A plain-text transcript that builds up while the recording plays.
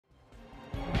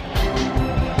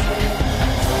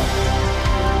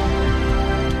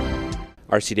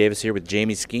R.C. Davis here with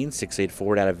Jamie Skeen, 6'8"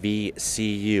 forward out of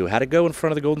VCU. How'd it go in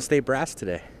front of the Golden State Brass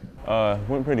today?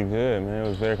 Went pretty good, man. It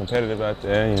was very competitive out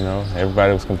there, you know.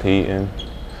 Everybody was competing.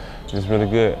 It was really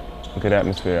good. Good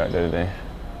atmosphere out there today.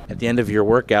 At the end of your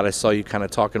workout, I saw you kind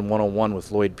of talking one-on-one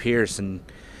with Lloyd Pierce, and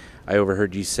I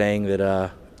overheard you saying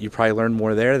that you probably learned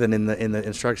more there than in the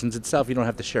instructions itself. You don't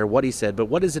have to share what he said, but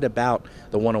what is it about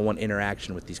the one-on-one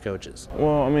interaction with these coaches?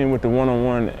 Well, I mean, with the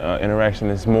one-on-one interaction,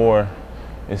 it's more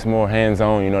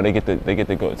hands-on. You know, they get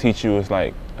to go teach you. It's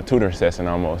like a tutor session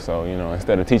almost. So, you know,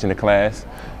 instead of teaching the class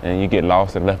and you get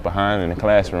lost and left behind in the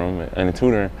classroom, and the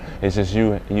tutor, it's just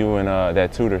you and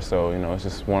that tutor. So, you know, it's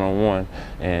just one-on-one,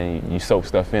 and you soak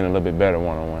stuff in a little bit better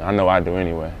one-on-one. I know I do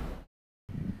anyway.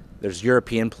 There's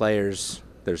European players.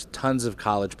 There's tons of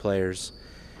college players.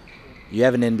 You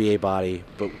have an NBA body,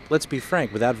 but let's be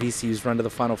frank, without VCU's run to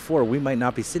the Final Four, we might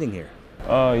not be sitting here.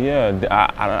 Yeah,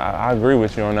 I agree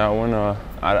with you on that one.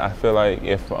 I feel like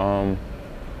if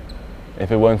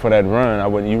it wasn't for that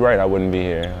run, you're right, I wouldn't be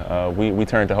here. We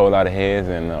turned a whole lot of heads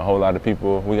and a whole lot of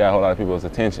people. We got a whole lot of people's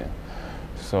attention.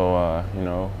 So you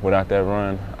know, without that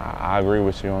run, I agree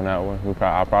with you on that one.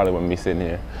 I probably wouldn't be sitting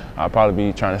here. I'd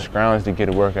probably be trying to scrounge to get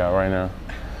a workout right now.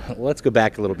 Well, let's go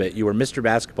back a little bit. You were Mr.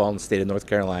 Basketball in the state of North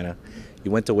Carolina.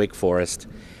 You went to Wake Forest.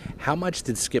 How much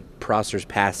did Skip Prosser's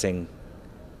passing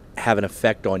have an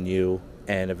effect on you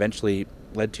and eventually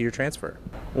led to your transfer?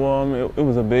 Well, I mean, it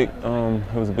was a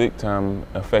big time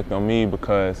effect on me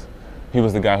because he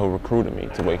was the guy who recruited me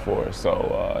to Wake Forest.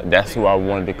 So that's who I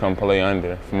wanted to come play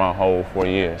under for my whole 4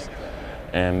 years.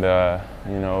 And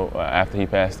you know, after he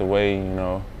passed away, you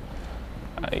know,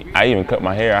 I even cut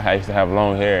my hair. I used to have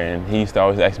long hair, and he used to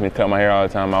always ask me to cut my hair all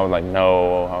the time. I was like,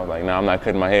 no. I was like, no, I'm not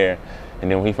cutting my hair. And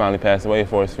then when he finally passed away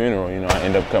for his funeral, you know, I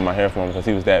ended up cutting my hair for him because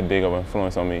he was that big of an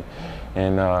influence on me.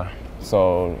 And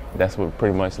so that's what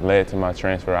pretty much led to my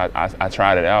transfer. I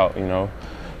tried it out, you know,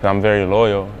 because I'm very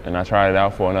loyal, and I tried it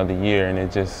out for another year, and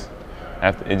it just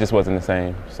wasn't the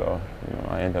same. So, you know,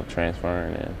 I ended up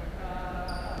transferring, and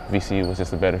VCU was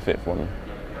just a better fit for me.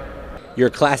 You're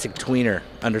a classic tweener,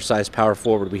 undersized power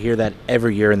forward. We hear that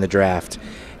every year in the draft.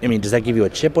 I mean, does that give you a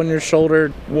chip on your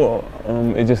shoulder? Well,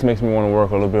 it just makes me want to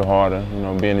work a little bit harder, you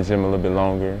know, be in the gym a little bit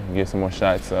longer, get some more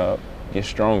shots up, get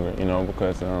stronger, you know,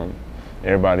 because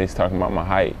everybody's talking about my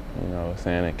height, you know,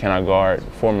 saying, can I guard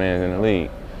 4 men in the league?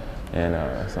 And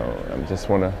so I just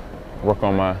want to work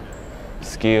on my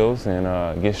skills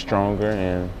and get stronger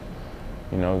and,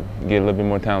 you know, get a little bit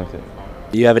more talented.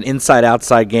 You have an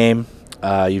inside-outside game.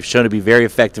 You've shown to be very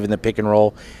effective in the pick and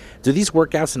roll. Do these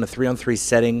workouts in a 3-on-3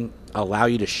 setting allow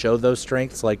you to show those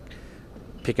strengths, like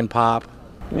pick and pop?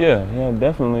 Yeah,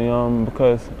 definitely.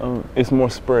 Because it's more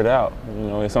spread out. You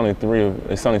know, it's only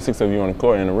 6 of you on the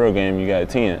court. In a real game, you got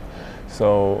 10.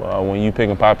 So when you pick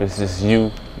and pop, it's just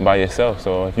you by yourself.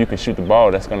 So if you can shoot the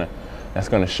ball, that's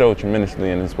gonna show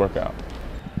tremendously in this workout.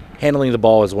 Handling the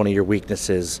ball is one of your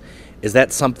weaknesses. Is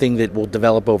that something that will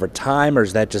develop over time, or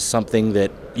is that just something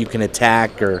that you can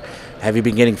attack, or have you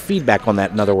been getting feedback on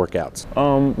that in other workouts?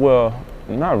 Well,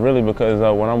 not really, because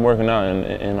when I'm working out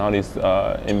in all these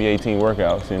NBA team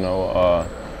workouts, you know,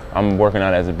 I'm working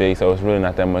out as a big, so it's really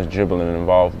not that much dribbling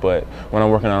involved. But when I'm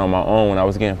working out on my own, when I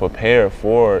was getting prepared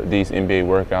for these NBA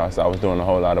workouts, I was doing a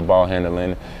whole lot of ball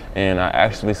handling, and I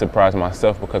actually surprised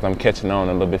myself because I'm catching on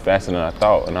a little bit faster than I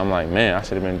thought. And I'm like, man, I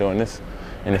should have been doing this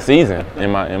in the season, in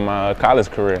my college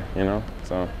career, you know.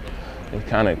 So it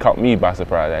kind of caught me by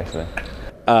surprise, actually.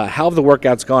 How have the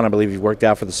workouts gone? I believe you've worked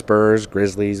out for the Spurs,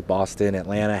 Grizzlies, Boston,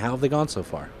 Atlanta. How have they gone so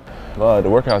far? The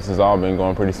workouts has all been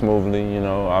going pretty smoothly. You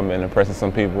know, I've been impressing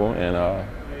some people, and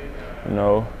you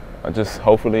know,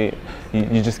 hopefully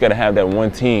you just got to have that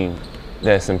one team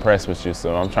that's impressed with you.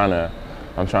 So I'm trying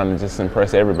to just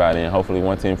impress everybody, and hopefully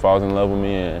one team falls in love with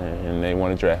me and they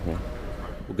want to draft me.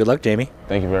 Well, good luck, Jamie.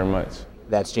 Thank you very much.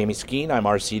 That's Jamie Skeen. I'm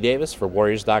R.C. Davis for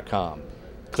Warriors.com.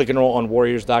 Click and roll on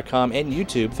Warriors.com and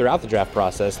YouTube throughout the draft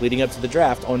process leading up to the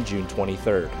draft on June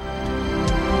 23rd.